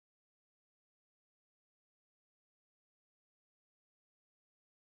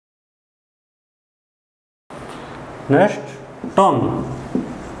Next टंग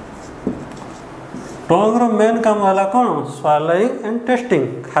टंग main काम है कौन स्वालोइंग एंड टेस्टिंग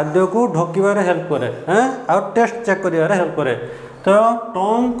खाद्य को ढोकिबार हेल्प करे हैं और टेस्ट चेक करिवार हेल्प करे तो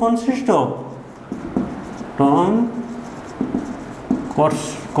टंग consist of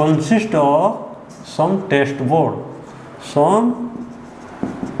some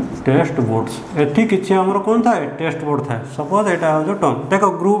test boards एठी किछि हमर कोन थाए टेस्ट बोर्ड थाए सपोज एटा हो जो टंग देखो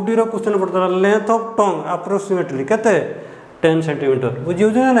ग्रुप डी रो क्वेश्चन पड़ता लेंथ ऑफ टंग अप्रोक्सीमेटली केते 10 सेंटीमीटर बुझियो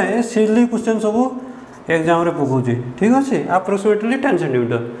जे ना ए सिली क्वेश्चन सब एग्जाम रे पकोची ठीक अच्छे अप्रोक्सीमेटली 10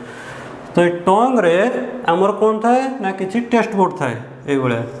 सेंटीमीटर तो टंग रे आमर कौन थाए ना किसी टेस्ट बोर्ड थाए ये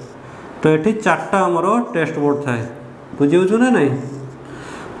भाया तो ये चार्टा आमर टेस्ट बोर्ड थाए बुझे ना नहीं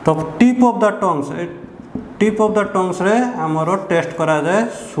तो टिप ऑफ द टंग्स रे आमर टेस्ट करा जाए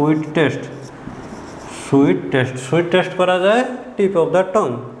स्वीट टेस्ट करा जाए tip of the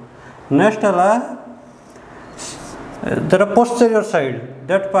tongue next है the posterior side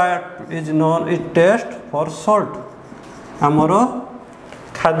that part is known is test for salt आमर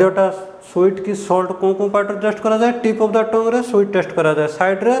खाद्यटा स्वीट की सॉल्ट कौन पार्ट टेस्ट करा जाए टिप ऑफ द टंग रे स्वीट टेस्ट करा जाए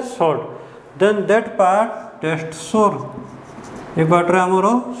साइड रे salt then that part test सोर ये पार्ट रे आमर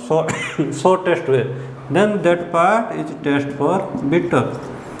सोर टेस्ट हुए then that part is test for bitter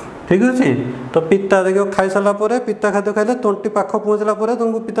ठीक अच्छे तो पिता देखो खाई सारा पर पिता खाद्य खाइले तंटी पाख पहुँचला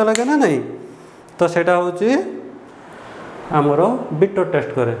तुमको पिता लगे ना नहीं तो सेटा होची आमर बिटर टेस्ट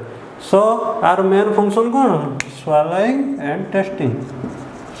करे सो आर मेन फंक्शन कौन स्वालोइंग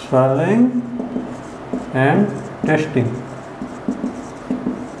एंड टेस्टिंग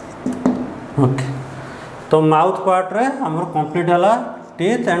ओके तो माउथ पार्ट रे आमर कंप्लीट है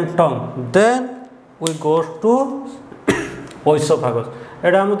teeth and tongue then we goes to oesophagus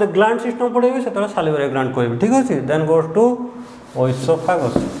एटा हम ग्लैंड सिस्टम पढ़ेबी से सालिवरी ग्लैंड कहबी ठीक अच्छे then goes to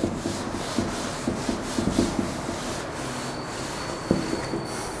oesophagus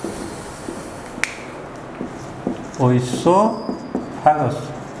Oesophagus.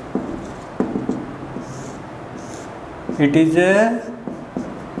 It is a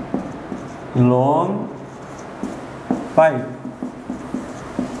long pipe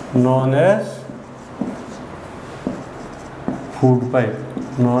known as food pipe.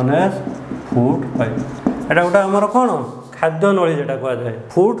 एटा गोटे आमर कौन खाद्य नली जेटा कह जाए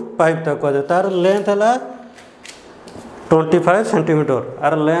फूड पाइप तक कह जाए तार लेंथ है 25 सेंटीमीटर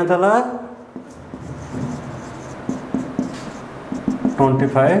आर लेंथ है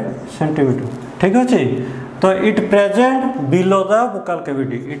 25 सेंटीमीटर ठीक अच्छे तो it present below the बुकाल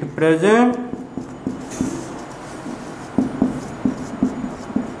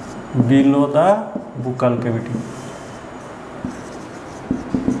cavity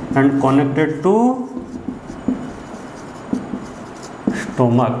and connected to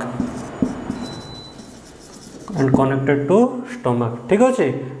stomach ठीक अच्छे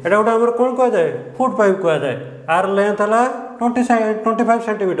एटा गोटे आमर कौन कह जाए फूड पाइप कह जाए आर लेंथ है 25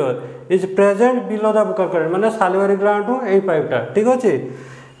 centimetre is present below the बुकाल cavity माने सालिवरी ग्लैंड टू ए पाइपटा ठीक अच्छे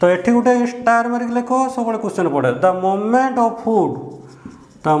तो ये गोटे स्टार मारिक लिख सब क्वेश्चन पड़े the moment of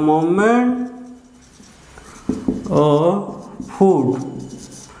food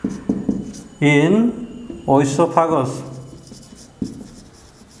in oesophagus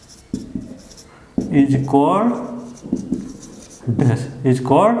is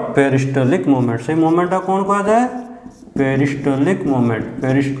called पेरिस्टोलिक moment से मोमेंट कौन कहा जाए पेरिस्टोलिक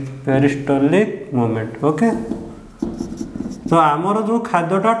मोमेंट ओके तो आमर जो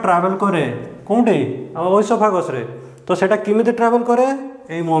खाद्यटा ट्रैवल करे कौटी ओइसोफागस रे तो सेटा किमिति ट्रैवल करे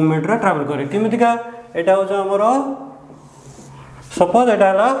ए मोमेंट रे ट्रैवल करे किमितिका एटा हो आमर सपोज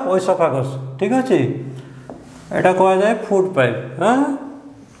एटा है ओइसोफागस ठीक अच्छे एटा कहा जाए फूड पाइप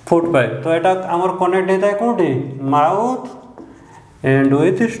तो एटा आमर कनेक्ट होता है कौटी mouth and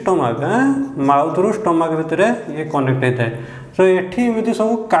with stomach mouth रु स्टमक भितर ये कनेक्ट होता है तो ये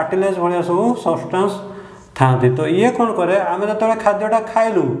सब कार्टिलेज भाया सब सब्सटेंस था तो ये कौन करे आम जो खाद्यटा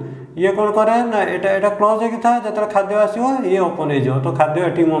खाइलु ये कौन करे ना एटा क्लोज होगी था जो खाद्य आसो ये ओपन हो तो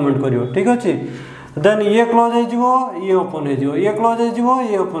खाद्य ये मूवमेंट कर ठीक अच्छे देन ये क्लोज हो ये ओपन हो ये क्लोज हो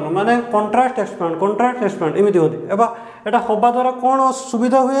ये ओपन माने कंट्रास्ट एक्सपांड एमती होती एटा हवा द्वारा कौन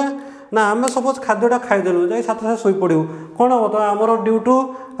सुविधा हुए ना आम सपोज खाद्यटा खाईदेलु जा साथ साथ शोई पड़ू कौन हम तो आमर ड्यू टू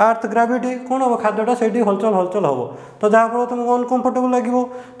अर्थ ग्राविटी कौन हम खाद्यटा से हलचल हम तो जहाँफल तुमको अनकम्फर्टेबल लगे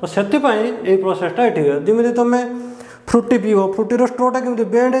तो से प्रोसेसटा ये हुए जमी तुम फ्रुटी पीब फ्रुटीर स्ट्रोटा केमती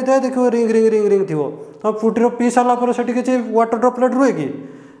बेंड होता है देखो रिंग थी तो फ्रुटीर पी सारापर से किसी वाटर ड्रपलेट रुए कि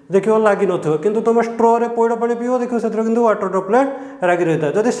देखो लगी न कि तुम स्ट्रो रे पैड़ पानी पीब देखो से वाटर ड्रपलेट लगी रही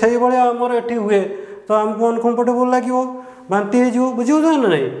है जदि से आमर ये हुए तो आमको अनकंफर्टेबल लगे बांती हो बुझे ना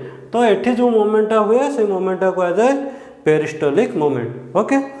नहीं तो ये जो मोमेंटा हुए से मोमेंटा कह जाए पेरिस्टोलिक मोमेंट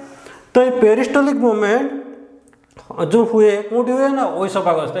ओके। तो ये पेरिस्टोलिक मोमेंट जो हुए कौटी हुए ना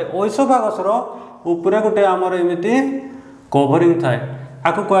ओइसोफागस ऊपर गोटे आमर एमती कवरिंग थाए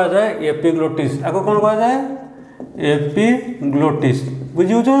आपको कह जाए एपिग्लोटिस आपको कौन कह जाए एपिग्लोटिस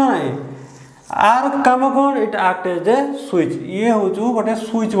बुझी ना नहीं आर काम कौन it act as a switch ये हूँ गोटे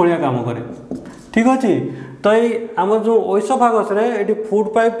स्विच भाया काम करे ठीक अच्छे। तो ये आम जो ओइसोफागस ये फूड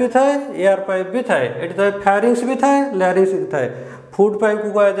पाइप भी थाए एयर पाइप भी थाए ये थाए फैरिंग्स भी थाए लैरिंग्स भी थाए फूड पाइप को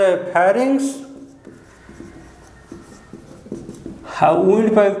कह जाए फैरिंग्स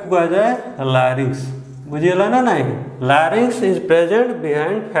विंड पाइप को कह जाए लैरिंग्स बुझीगला ना नहीं लैरिंग्स इज प्रेजेंट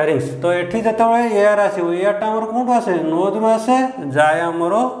बिहाइंड फैरिंग्स। तो ये जो एयर आसो एयरटा आम कौट आसे नोज में आसे जाए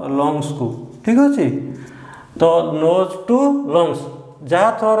आमर लंग्स को ठीक अच्छे। तो नोज टू लंग्स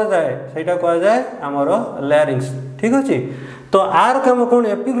जहाँ थ्रो जाए सहीटा कह जाए आमर लैरिंग्स ठीक अच्छे। तो आर काम कौन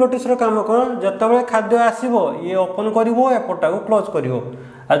एपिग्लोटिस काम कौन जिते खाद्य आसो ये ओपन कर एपटा को क्लोज कर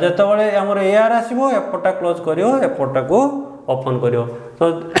जिते आमर एयर आसो एपटा क्लोज कर एपटा को ओपन कर। तो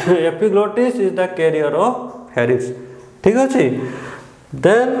epiglottis is the carrier of फैरिंग्स ठीक अच्छे।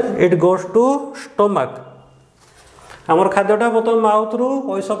 Then it goes to stomach आमर खाद्यटा बर्तमान माउथ रु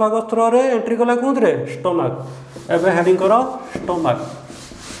ओइसोफागस थ्रो रे एंट्री कला कौन स्टोमक एबे हेडिंग करो स्टोमक।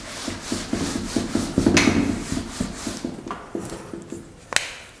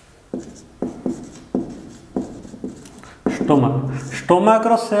 स्टोमक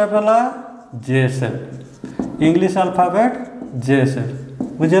रो शेप है जे शेप इंग्लिश अल्फाबेट जे शेप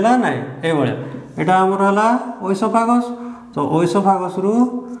बुझेगा ना ये भाया आमर है ओइसोफागस। तो ओइसोफागस रु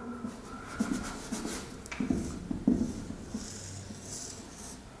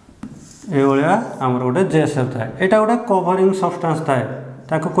ये आमर गोटे जे शेप थाए यहाँ गोटे कवरिंग सब्सटेंस थाए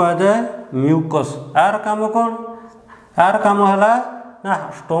ताको कह जाए म्यूकस। आर काम कौन आर काम है ना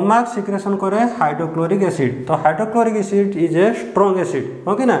स्टोमक सिक्रेशन करे हाइड्रोक्लोरिक एसिड। तो hydrochloric acid is a strong acid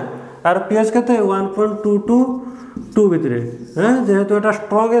okay ना आर पीएच के 1.2 भितर जेहेतु यहाँ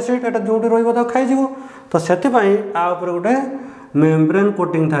स्ट्रॉन्ग एसिड यहाँ जो रही खाई तो से गोटे मेम्ब्रेन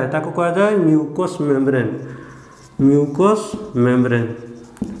कोटिंग थाए ताको कह जाए म्यूकस मेम्ब्रेन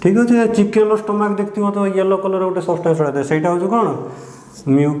ठीक अच्छे। चिकेन स्टोमक देखते तो येलो कलर गोटे सब्सटेंस था से कौन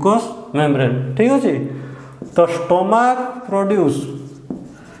म्यूकस मेम्ब्रेन ठीक अच्छे। तो स्टोमक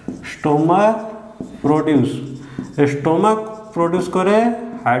प्रोड्यूस करे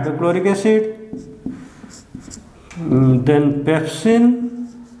hydrochloric acid then pepsin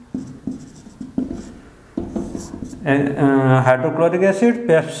hydrochloric acid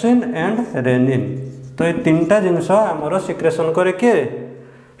pepsin and rennin. तो ये तीनटा जिनस आमर सिक्रेशन करे किए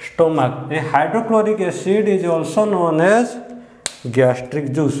stomach. A hydrochloric acid is also known as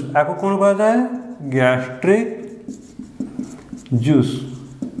gastric juice आपको कौन कह जाए गैस्ट्रिक जूस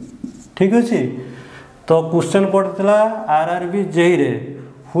ठीक अच्छे। तो क्वेश्चन पड़ता आरआरबी जेई रे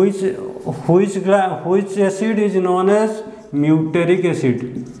which acid is known as म्यूटेरिक acid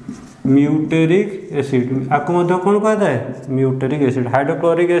आपको कौन कह जाए म्यूटेरिक acid.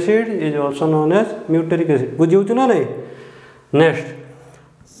 Hydrochloric acid is also known as म्यूटेरिक acid बुझे ना नहीं। Next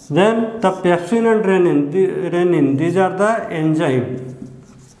then the pepsin and rennin these are the enzyme.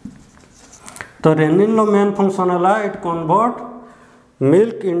 तो रेनिन लो मेन फंक्शन है it convert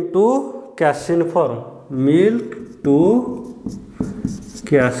milk into casein form milk to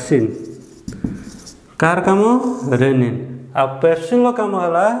casein car काम rennin. आ pepsin लो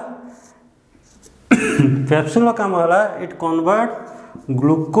काम है it convert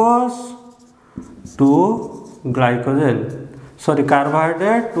glucose to glycogen sorry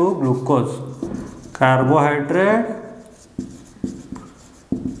carbohydrate to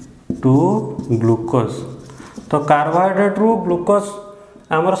glucose तो carbohydrate रु glucose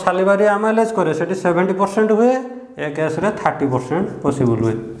आमर सालिवारी आमाइलेज करे से 70% हुए ए केस रे 30% पॉसिबल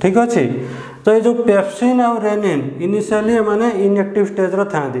हुए ठीक अच्छे। तो ये जो पेप्सिन और रेनिन इनिशियली माने inactive stage row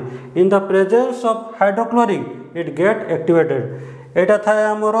थांदी in the presence of hydrochloric it get activated. एटा थाए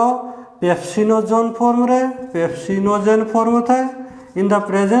आमर पेप्सिनोजन फॉर्म थाए in the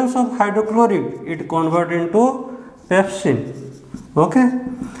presence of hydrochloric it convert into pepsin okay.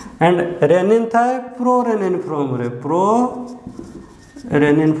 And rennin थाए prorenin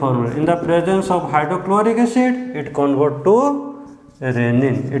form in the presence of hydrochloric acid it convert to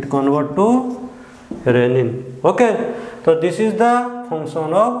rennin okay. तो this is the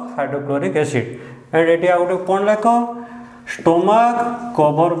function of hydrochloric acid and eighty out कौन लेख stomach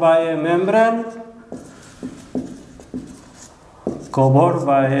covered by a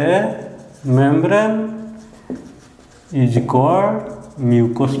membrane is called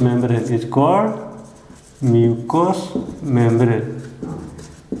mucous membrane mucous membrane.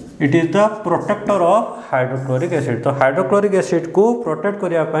 It is the protector of hydrochloric acid. तो hydrochloric acid को protect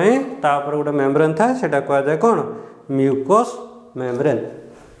करिया पई तापर गोटे membrane था सेटा कहआ जाय कोन म्यूकोस मेम्ब्रेन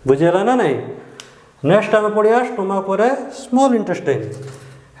बुझेला ना नहीं। नेक्स्ट आम पढ़िया स्टोमक पर स्मॉल इंटेस्टाइन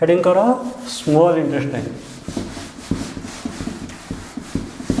हेडिंग करो small intestine.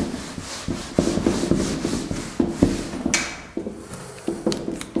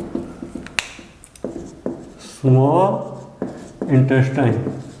 Small intestine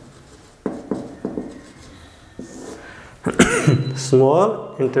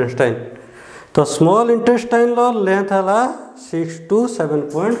small intestine तो स्मॉल इंटेस्टाइन लो लेंथ हला 6 to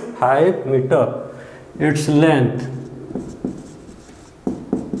 7.5 metre its length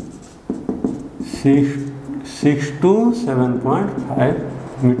 6 to 7.5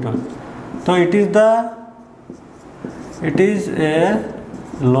 metre. तो it is a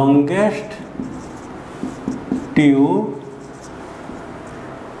longest tube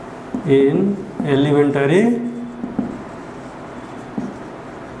in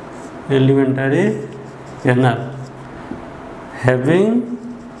elementary canal having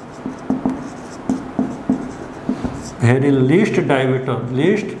very least diameter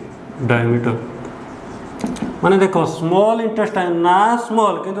माने देखो small intestine ना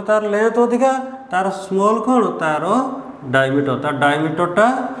small किंतु तार length अधिका तार स्मॉल कौन तार डायमीटर टा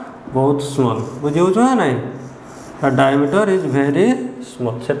बहुत स्मॉल बुझे ना नहीं तार डायमीटर इज वेरी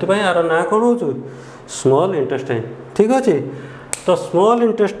स्मॉल से यार ना कौन हो स्मॉल इंटेस्टाइन ठीक अच्छे। तो small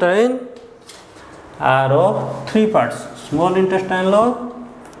intestine are of 3 parts small intestine low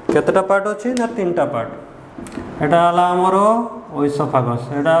केतटा part अच्छी ना 3टा पार्ट एटा हला हमर ओइसोफागस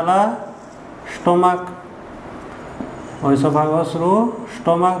एटा हला स्टोमक ओइसोफागस रो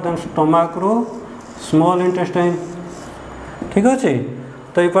स्टोमक देन स्टोमक रो स्मॉल इंटेस्टाइन ठीक अच्छे।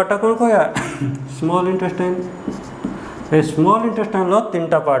 तो ये पार्टा कौन कहया स्मॉल इंटेस्टाइन ए स्मॉल इंटेस्टाइन लो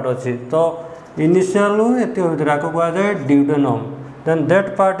 3टा पार्ट अच्छी। तो इनिशियल एति होइतरा को कहा जाए duodenum then that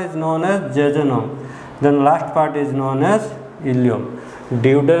part is known as jejunum then last part is known as ilium.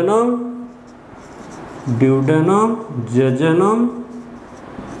 Duodenum jejunum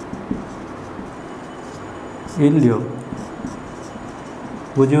ilium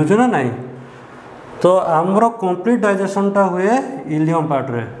बुझी हो ना नहीं। तो आमर कंप्लीट डाइजेशन टा हुए इलियम पार्ट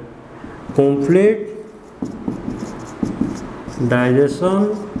रे कंप्लीट डाइजेशन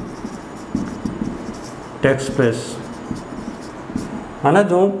टेक्स प्लेस माने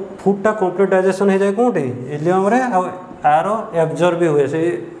जो फूडटा कंप्लीट डाइजेशन हो जाए कौटी इलियम रे आर एब्जॉर्ब भी हुए से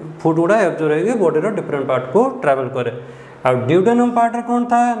फूड गुड़ा एब्जॉर्ब होगी बॉडी रो डिफरेंट पार्ट को ट्रैवल करे। आ ड्यूडेनम पार्ट रे कौन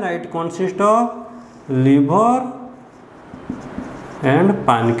था ना it consist of liver and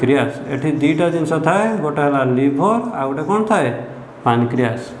पानक्रियास एठी दीटा जिनस थाए गोटे हला लिवर आ गोटे कौन थाए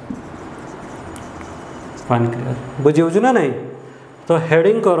पानक्रियास बुझी बुझी ना नहीं। तो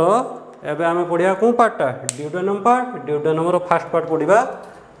हेडिंग करो एबे आमे पढ़िया को पार्टटा duodenum row first part पढ़िबा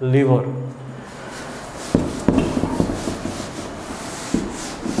liver.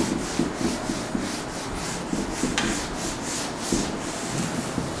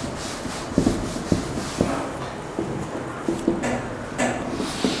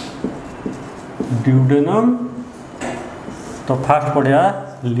 Duodenum तो फर्स्ट पढ़िया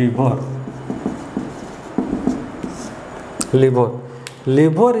liver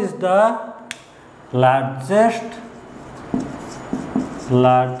is the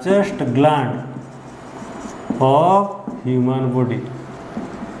largest gland of human body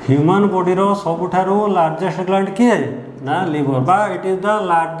row सबुठारो largest gland किए ना लिवर बा it is the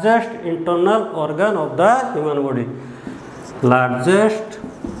largest internal organ of the human body largest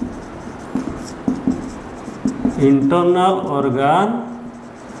internal organ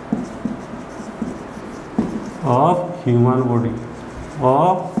of human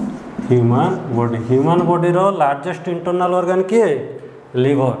body row largest internal organ किए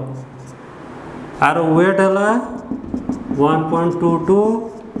liver are wait है 1.2 to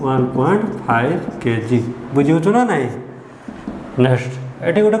 1.5 kg बुझी ना नहीं। Next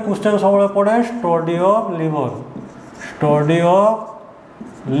ये गोटे क्वेश्चन सब पड़े स्टडी ऑफ लिवर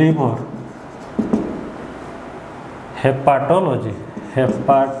हेपाटोलॉजी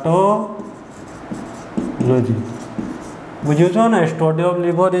बुझे ना study of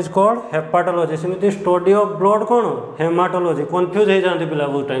liver is called hepatology सेमती स्टडी ऑफ ब्लड कौन हेमाटोलॉजी कन्फ्यूज हो जाती पिला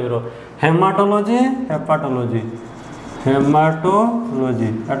बहुत time row haematology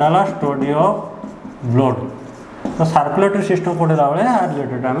Etah study of blood. तो सर्कुलेटरी सिस्टम पढ़ला बेले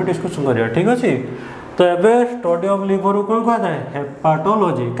रिलेटेड आम डिस्कसन करिया ठीक अच्छे। तो एबे स्टडी ऑफ लिवर को कौन कहता है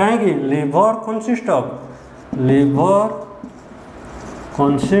हेपाटोलॉजी कहीं liver consist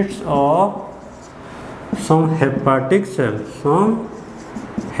of some hepatic cell,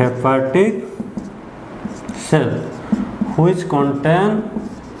 which contain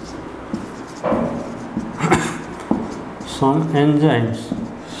some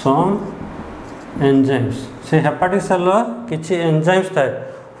enzymes, से hepatic cell किसी enzymes था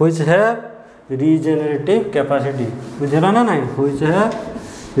which have regenerative capacity, बुझला ना नहीं, which have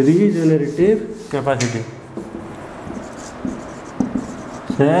regenerative capacity,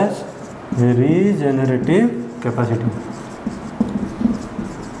 says regenerative capacity।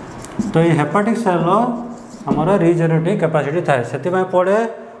 तो ये हेपाटिक सेल हमारा रिजेनेरेटिव कैपेसिटी था, से पढ़े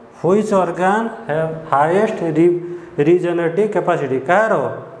which organ have highest रिजेनेरेटिव capacity, कह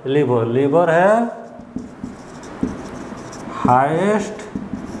लिवर है हाईएस्ट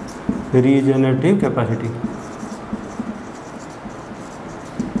रिजेनेरेटिव कैपेसिटी।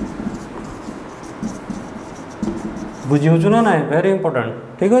 बुझी ना ना, वेरी इंपोर्टेंट,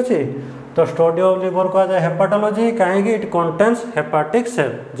 ठीक अच्छे। तो स्टडी ऑफ लिवर को जाए हेपाटोलॉजी, कहीं इट कंटेन्स हेपाटिक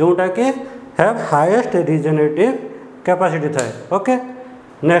सेल जोटा कि हैव हाईएस्ट रिजेनेरेटिव कैपेसिटी था। ओके,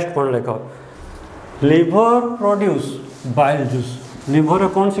 नेक्स्ट पॉइंट लिखो, liver produce bile juice. Liver में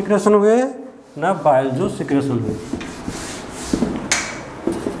कौन सिक्रेशन हुए ना, बाइल जूस सिक्रेशन हुए।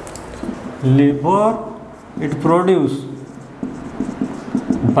 Liver it produce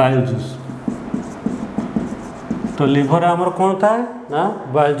bile juice. तो लिवर आमर कौन था ना,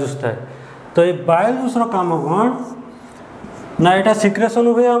 बाइल जूस था। तो ये बाइल जूस काम कौन ना, यहाँ सिक्रेशन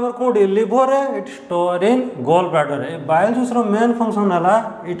हुए आमर कौटी लिवर है, it store in gall bladder. ये बाइल जूस मेन फंक्शन है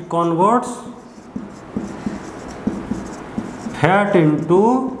it converts fat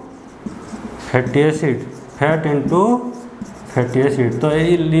into fatty acid, तो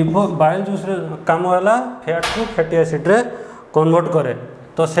ये लिवर बाइल जूस काम है फैट को फैटी एसिड रे कन्वर्ट करे।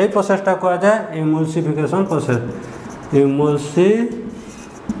 तो सही प्रोसेसटा कह जाए इमल्सिफिकेशन प्रोसेस।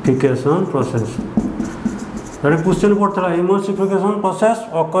 क्वेश्चन पड़ता है emulsification process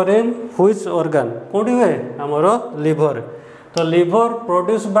occur in which organ, कौटी हुए आमर लिवर। तो liver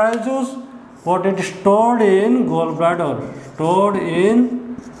produce bile juice but it stored in gall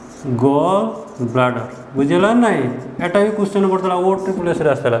bladder, बुझेगा नहीं। एटा भी क्वेश्चन पड़ता O-SSS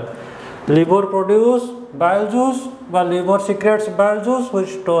आसला, लिवर प्रोड्यूस बाइल जूस बा liver secrets bile juice which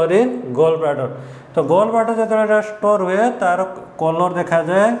store in gall bladder. तो gall bladder जो स्टोर हुए तार कलर देखा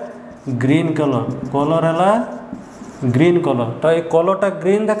जाए ग्रीन कलर है ग्रीन कलर। तो ये कलरटा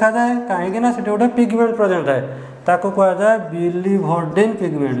ग्रीन देखा जाए कहीं गोटे पिगमेंट प्रेजेंट है, ताको कहा जाए बिलिवर्डिन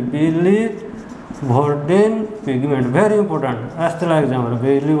पिगमेंट, वेरी इंपोर्टेंट आसला एग्जाम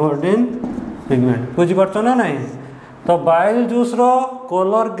बिलिवर्डिन पिगमेंट, बुझीपार ना नहीं। तो बाइल जूस रो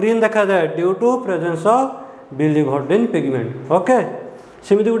कलर ग्रीन देखा जाए due to presence of बिलिवर्डिन pigment. Okay,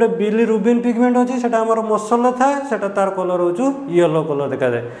 सेमती गोटे बिलिरुबिन पिगमेंट अच्छी से मसल था, से तार कलर हो येलो कलर देखा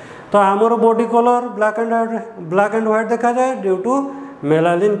जाए। तो आमर body colour black and white देखा जाए due to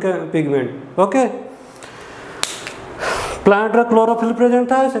melanin pigment. Okay, plant रे क्लोरोफिल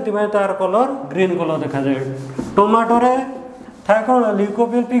प्रेजेंट था, से तार कलर ग्रीन कलर देखा जाए। टोमाटो रे था कौन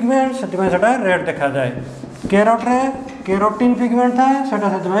ल्यूकोपिल पिगमेंट, से रेड देखा जाए। कैरोट रे कैरोटीन पिगमेंट था, से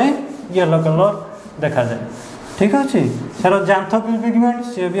येलो कलर देखा जाए। ठीक अच्छे, सर जैंथोफिल पिगमेंट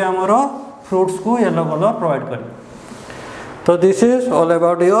सी भी आमर फ्रूट्स को येलो कलर प्रोवाइड करे। तो this is all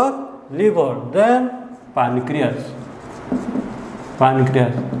about your liver. Then pancreas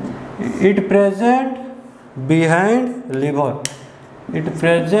it present behind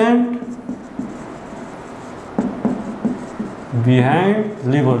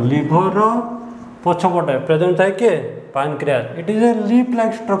liver, liver पछपटे present थाए किए pancreas. It is a leaf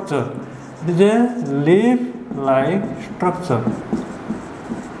like structure,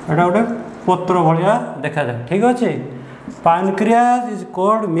 एटा गोटे पत्र भाया देखा जाए। ठीक अच्छे, pancreas is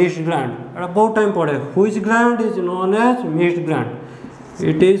called mixed gland. एटा बहुत टाइम पढ़े, which gland is known as mixed gland,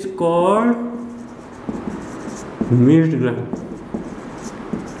 it is called mixed gland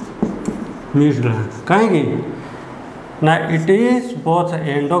कहीं ना, it is both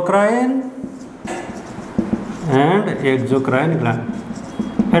endocrine and exocrine gland.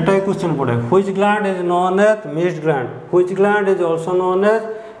 Etah question पड़े, which gland is known as mixed gland, which gland is also known as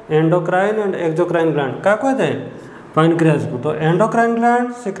endocrine and exocrine gland. क्या कहते हैं pancreas को। तो endocrine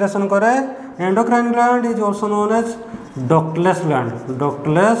gland secretion करे, endocrine gland is also known as ductless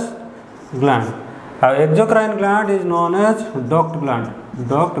gland. Exocrine gland is known as duct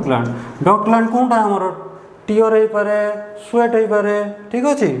gland कौन आमर tier हो पारे, स्वेट हो पारे। ठीक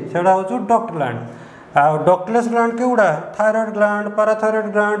अच्छे, से डक्ट ग्लैंड। डक्टलेस ग्लैंड के गुड़ा thyroid gland, parathyroid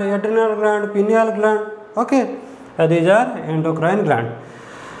gland, adrenal gland, pineal gland. Okay, these are endocrine gland.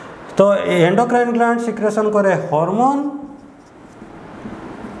 तो एंडोक्राइन ग्लैंड सिक्रेशन करे हार्मोन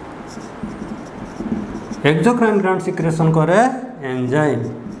एक्सोक्राइन ग्लैंड सिक्रेशन करे एंजाइम।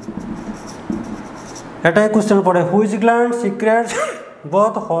 एटा क्वेश्चन पड़े which gland secrets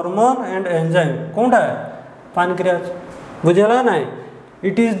both hormone and enzyme कोनटा pancreas बुझला ना।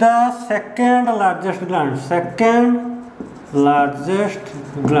 It is the second largest gland, second largest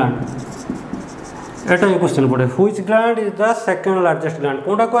gland. Etah question पड़े which gland is the second largest gland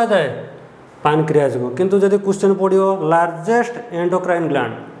कोनटा कह जाए pancreas को। किंतु जदि क्वेश्चन पड़ियो लार्जेस्ट एंडोक्राइन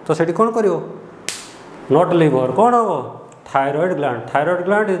ग्लैंड तो सेठी कोन करियो नॉट लिवर कोन हो thyroid gland. Thyroid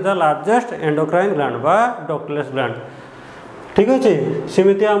gland is the largest endocrine gland बा डक्टलेस ग्लैंड। ठीक अच्छे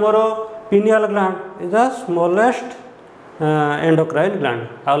सेमती आमर pineal gland is the smallest endocrine gland.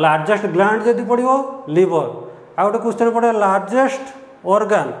 Uh largest gland जदि पड़ो लिवर। आ गोटे क्वेश्चन पड़े largest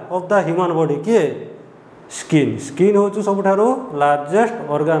organ of the human body किए स्किन। स्किन हूँ सब largest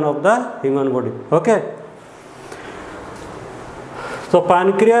organ of the human body. Okay तो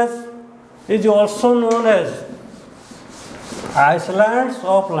pancreas is also known as islands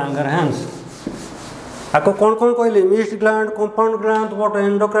of Langerhans. आपको कौन कौन कहली mixed gland, compound gland, what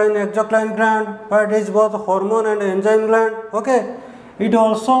endocrine, exocrine gland, but is both hormone and enzyme gland. Okay it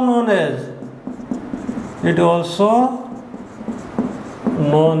also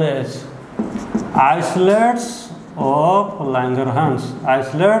known as islets of Langerhans.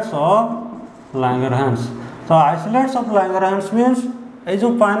 Islets of Langerhans. तो islets of Langerhans means ये जो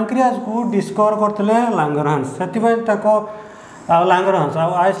pancreas को discover करते Langerhans से Langerhans.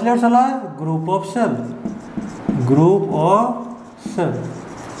 Islets है group of cell, group of cell.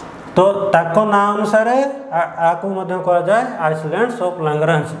 तो ताको ना अनुसार आपको कह जाए आइसलैंड्स ऑफ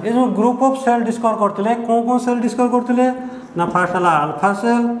लैंगरहैंस। ये जो ग्रुप ऑफ सेल डिस्कवर करते कौन कौन सेल डिस्कवर करते ना फर्स्ट है alpha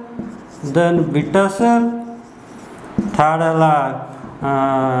cell, then beta cell, third है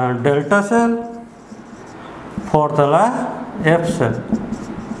डेल्टा सेल, फोर्थ है एफ सेल।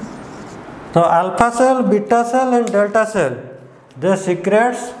 तो alpha cell, beta cell and delta cell they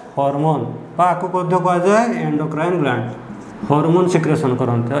secrets hormone आपको कह जाए एंडोक्राइन ग्लैंड। हार्मोन सिक्रेशन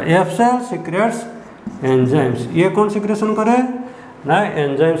करते। F cell secrets enzymes. ये कौन सिक्रेशन करे ना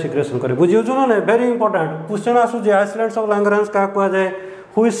एंजाइम सिक्रेशन करे। बुझे ना ना very important question आसूँ islands of Langerhans क्या कह जाए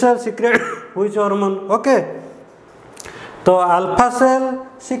which cell secrete which hormone. Okay तो alpha cell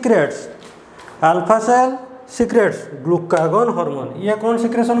secrets glucagon hormone. ये कौन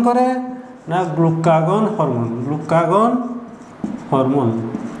सिक्रेशन करे ना ग्लूकागोन हार्मोन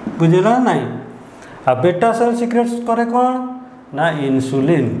बुझेगा नहीं। आ बीटा सेल सिक्रेट्स करे कौन ना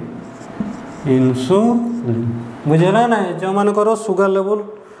इंसुलिन बुझेगा नहीं। जो मानकर सुगर लेवल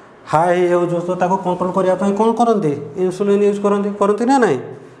हाई हो तो कंट्रोल करने कौन करती इंसुलिन यूज करती ना नहीं।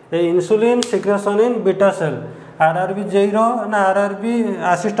 ये इंसुलिन सिक्रेशन इन बीटा सेल। आरआरबी जेई ना RRB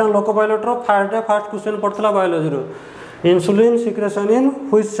assistant loco pilot fast question पड़ता biology insulin secretion in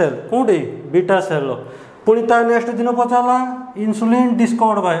which cell कौटी beta cell. पुणी ता नेक्स्ट दिन पचारा इंसुलिन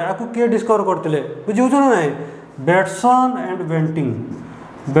डिस्कवर्ड बाय आपको किए डिस्कवर करते बुझे ना ना Bateson and Bentinck,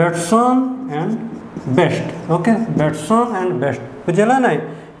 Bateson and best. Okay Bateson and best बुझेगा ना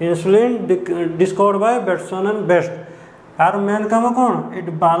insulin discovered by Bateson and best. Are main काम कौन it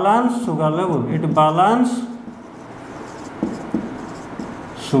balance sugar level, it balance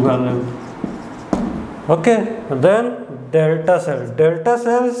sugar level. Okay then delta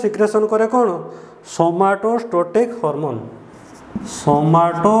cell secretion करे कौन सोमाटोस्टैटिक hormone,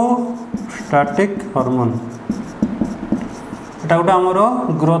 सोमाटोस्टैटिक hormone. एटा गोटे आमर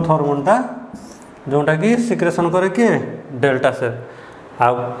growth हार्मोनटा जोटा कि secretion करे किए डेल्टा सेल। आ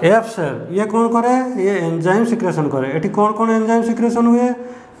एफ सेल ये कौन करे ये एंजाइम सिक्रेशन करे। एटी कौन कौन एंजाइम सिक्रेशन हुए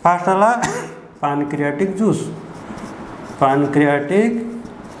फास्ट है pancreatic juice, pancreatic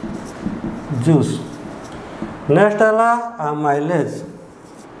juice. Next है अमाइलेज,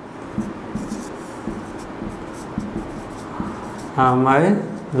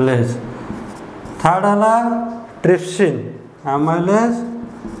 अमाइलेज। थर्ड है trypsin, amylase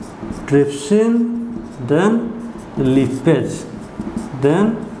trypsin then lipase, then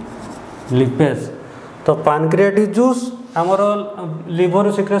lipase. तो पैनक्रियाटिक जूस आमर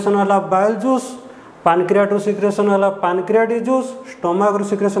लिवर सिक्रेशन है बाइल जूस, पैनक्रियाटो सिक्रेशन है पैनक्रियाटिक जूस, स्टोमाक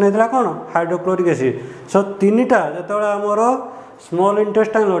सिक्रेशन होता कौन हाइड्रोक्लोरिक एसिड। सो तीनटा जो आमर स्मॉल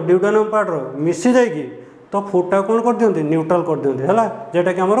इंटेस्टाइन ड्यूडेनम पार्ट मिसी जाएगी तो फूडटा कौन कर दियंती न्यूट्रल कर दियंती है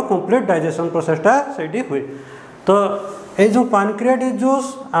जेटा कि आमर कंप्लीट डाइजेशन प्रोसेसटा से हुए। तो ये जो pancreatic juice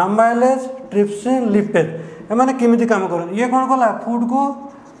amylase trypsin lipase एमाने केमिति काम करन ये कौन कला फूड को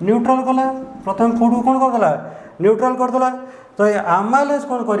न्यूट्रल कला। प्रथम फूड को कौन करदेला न्यूट्रल करदेला। तो ये अमाइलेज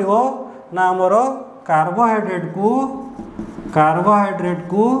कौन करिवो ना आमर कार्बोहाइड्रेट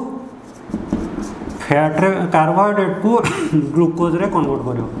को फैट रे कार्बोहाइड्रेट को ग्लूकोज रे कन्वर्ट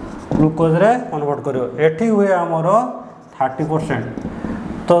करियो, ग्लूकोज रे कन्वर्ट करियो। एठी हुए आमर 30%।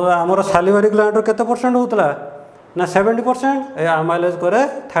 तो आमर सालिवारी ग्लैंड रो केते परसेंट होतला ना 70%, ए अमाइलेज करे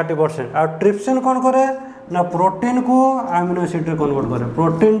 30%। आ ट्रिप्सिन कौन करे ना प्रोटीन को अमीनो एसिड रे कन्वर्ट करे,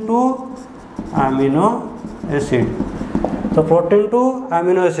 प्रोटीन टू अमीनो एसिड। तो protein to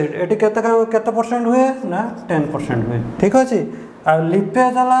amino acid eighty केते परसेंट हुए ना 10% हुए, ठीक अच्छे। आ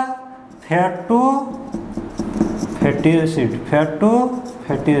लिपेज है fat to fatty acid, fat to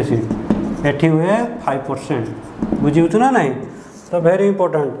fatty acid eighty हुए 5%, बुझी ना नहीं। तो वेरी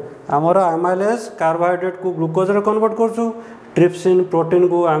इंपोर्टेंट आमर अमाइलेज कार्बोहाइड्रेट को ग्लूकोज रे कन्वर्ट करछु, ट्रिप्सिन प्रोटीन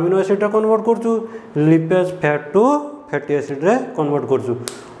को अमीनो एसिड रे convert करछु, lipase fat to fatty acid रे कन्वर्ट करछु।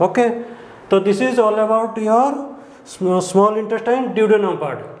 ओके, तो this is all about your small intestine duodenum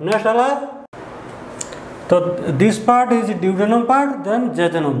part. Next है तो this part is duodenum part, then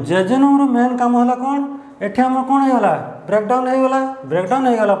jejunum. Jejunum row main काम होला कौन, एठी हम कौन हे होला ब्रेकडाउन हे होला, ब्रेकडाउन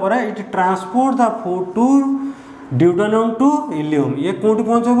हे गला पर it transport the food to duodenum to ilium. ये कोठी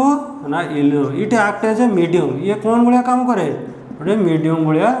पहुंचबो ना ilium, it act as a medium. ये कौन बलिया काम करे, गोटे मीडियम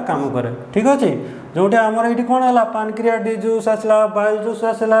बलिया काम करे, ठीक अच्छे। जोटे आमर ये कौन है पानक्रियाटिक जूस आसला, बाइल जूस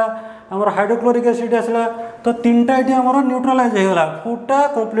आसला, आमर हाइड्रोक्लोरिक एसिड आसला, तो तीनटा ये आमर न्यूट्रलाइज होगा, फूडटा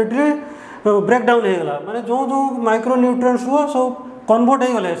कम्प्लीटली ब्रेकडाउन होगा, माने जो जो माइक्रो न्यूट्रिएंट्स हो सब कन्वर्ट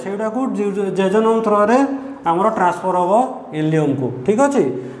हो गले सेटा को जेजेनम थ्रो रे आमर ट्रांसफर हम इलियम को, ठीक अच्छे।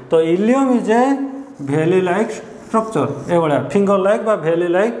 तो इलियम इज ए भेली लाइक स्ट्रक्चर, ए भाया फिंगर लाइक बा भेली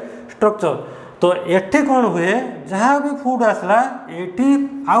लाइक स्ट्रक्चर। तो एठी कौन हुए जहाँ भी फूड आसला एठी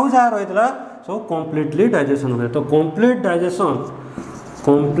आउ जहाँ रही सब कम्प्लीटली डाइजेशन हुए। तो complete digestion,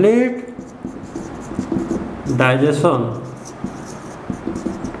 complete digestion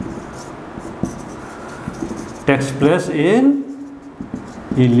takes place in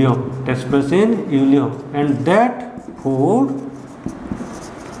ileum, takes place in ileum, and that food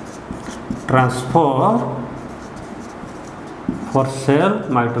transfer for cell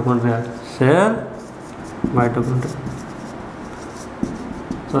mitochondria, cell mitochondria।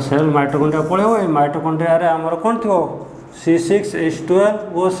 तो सेल माइटोकॉन्ड्रिया पड़ेगा, ये माइटोकॉन्ड्रिया रे आमर कौन थी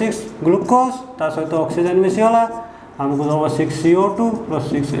C6H12O6 ग्लूकोज ता सहित ऑक्सीजन मिसीगला, आमको दब 6CO2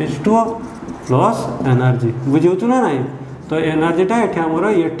 + 6H2O प्लस एनर्जी, बुझे ना नहीं। तो एनर्जीटा ये आमर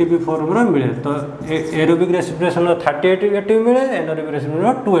एटीपी फॉर्म रे मिले। तो एरोबिक रेस्पिरेशन 30 एटीपी मिले, एनारोबिक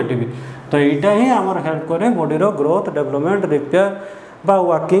रेस्पिरेशन 2 एटीपी। तो यहाँ ही आमर हेल्प करे बॉडीर ग्रोथ, डेवलपमेंट, रिपेयर बा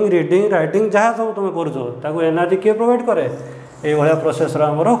वॉकिंग, रीडिंग, राइटिंग जहाँ सब तुम कर एनर्जी किए प्रोवाइड करे, ये भाया प्रोसेस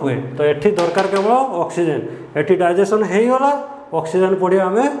आमर हुए। तो ये दरकार केवल ऑक्सीजन, ये डाइजेशन होगा, ऑक्सीजन पड़िया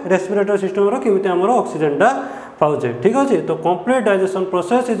आम रेस्पिरेटरी सिस्टम केमी आमर ऑक्सीजनटा पाचे, ठीक अच्छे। तो complete digestion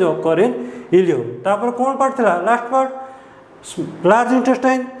process is occur in ilium. तापर कौन पार्ट था लास्ट पार्ट लार्ज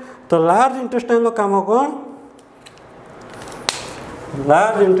इंटेस्टाइन। तो लार्ज इंटेस्टाइन काम कौन,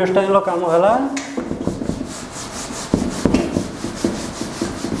 लार्ज इंटेस्टाइन काम है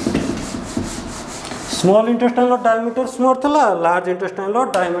स्मॉल इंटेस्टाइन डायमीटर स्मॉल था, लार्ज इंटेस्टाइन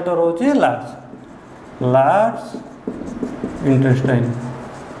डायमीटर होची लार्ज, लार्ज इंटेस्टाइन।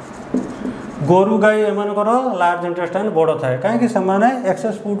 गोरु गाई एमनकर लार्ज इंटेस्टाइन बड़ थाए कहीं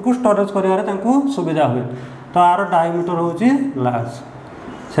एक्सेस फूड को स्टोरेज कर सुविधा हुए। तो आर डायमीटर होची लार्ज,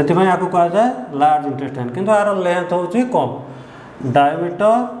 से कह जाए लार्ज इंटेस्टाइन, किंतु आर लेंथ होची कम,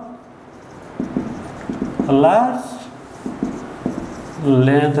 डायमीटर लार्ज,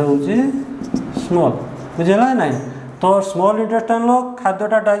 लेंथ होची स्मॉल, बुझेगा नहीं। तो स्मॉल इंटेस्टाइन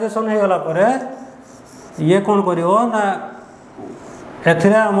खाद्यटा डाइजेशन हो गला पर ये कौन करियो ना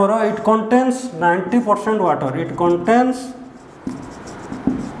एथिरे आमर it contains 90% water, it contains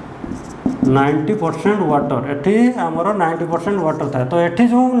 90% water, एठी आमर 90% वाटर था। तो एठी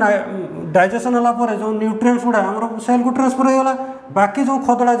जो डाइजेशन होला पर जो न्यूट्रिएंट्स गुड़ा आमर सेल को ट्रांसफर हो गला, बाकी जो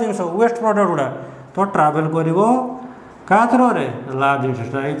खदड़ा जिनस वेस्ट प्रोडक्ट गुड़ा तो ट्रावेल करिवो क्या थ्रो रे लार्ज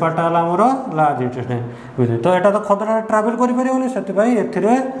इंटेस्टाइन। ये पार्टा है आमर लार्ज इंटेस्टाइन। तो यहाँ तो खदड़ा ट्रावेल करें से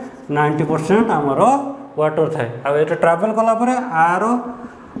 90% आमर वाटर थाए। आए ट्रावेल कलापर आर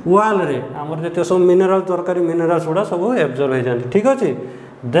वाल रे आमर जो सब मिनरल दरकार मिनरल्स गुड़ा सब एब्जर्व हो जाती, ठीक अच्छे।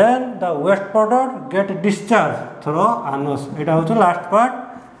 Then the waste product gate discharge through आनस, यहाँ हूँ लास्ट पार्ट,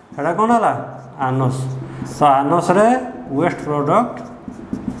 यहाँ कौन है आनस। तो आनस रे waste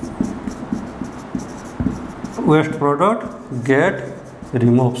product gate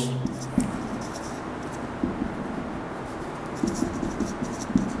removes.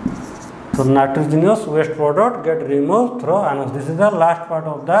 So nitrogenous waste product get removed through anus. This is the last part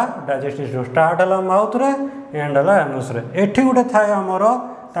of the digestive system. Start है mouth रे, end है anus रे। एठी गुटे थाए आमर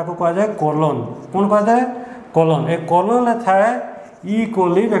ताको कहा जाए कोलन, कौन कहा जाए कोलन। ए कोलन ले थाए ई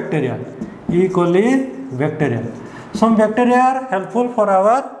coli bacteria, E. coli bacteria. Some bacteria are helpful for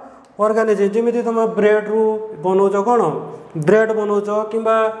our organism. जमी तुम ब्रेड रू बनाऊच कौन ब्रेड बनाऊच कि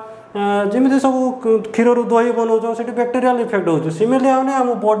जमी सब क्षीर रू दही बनाऊच से बैक्टेरियल इफेक्ट हो सिमिलरली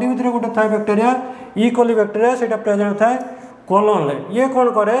आम बॉडी भितर गोटे थाए बैक्टेरिया ई कोली बैक्टेरिया से प्रेजेंट थाए कोलन ये कौन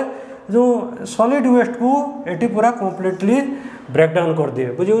करे जो सॉलिड वेस्ट को एटी पूरा कंप्लीटली ब्रेकडाउन कर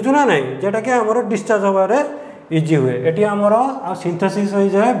दिए बुझे ना नहीं जेटा कि आमर डिस्चार्ज होबार इजी हुए एटी आमर सिंथेसिस हो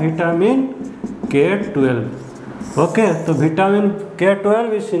जाए विटामिन K12 ओके तो vitamin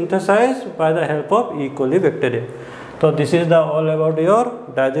K12 is synthesise by the help of E Koli bacteria तो this is the all about your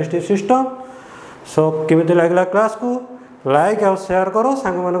digestive system so केमिति लागला क्लास को लाइक और शेयर करो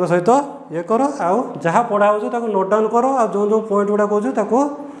सांग मान सहित ये करो आउ जहाँ पढ़ा हो नोट डाउन करो आ जो पॉइंट गुड़ा कहूँ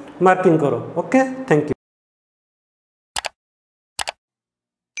मार्किंग करो ओके थैंक यू।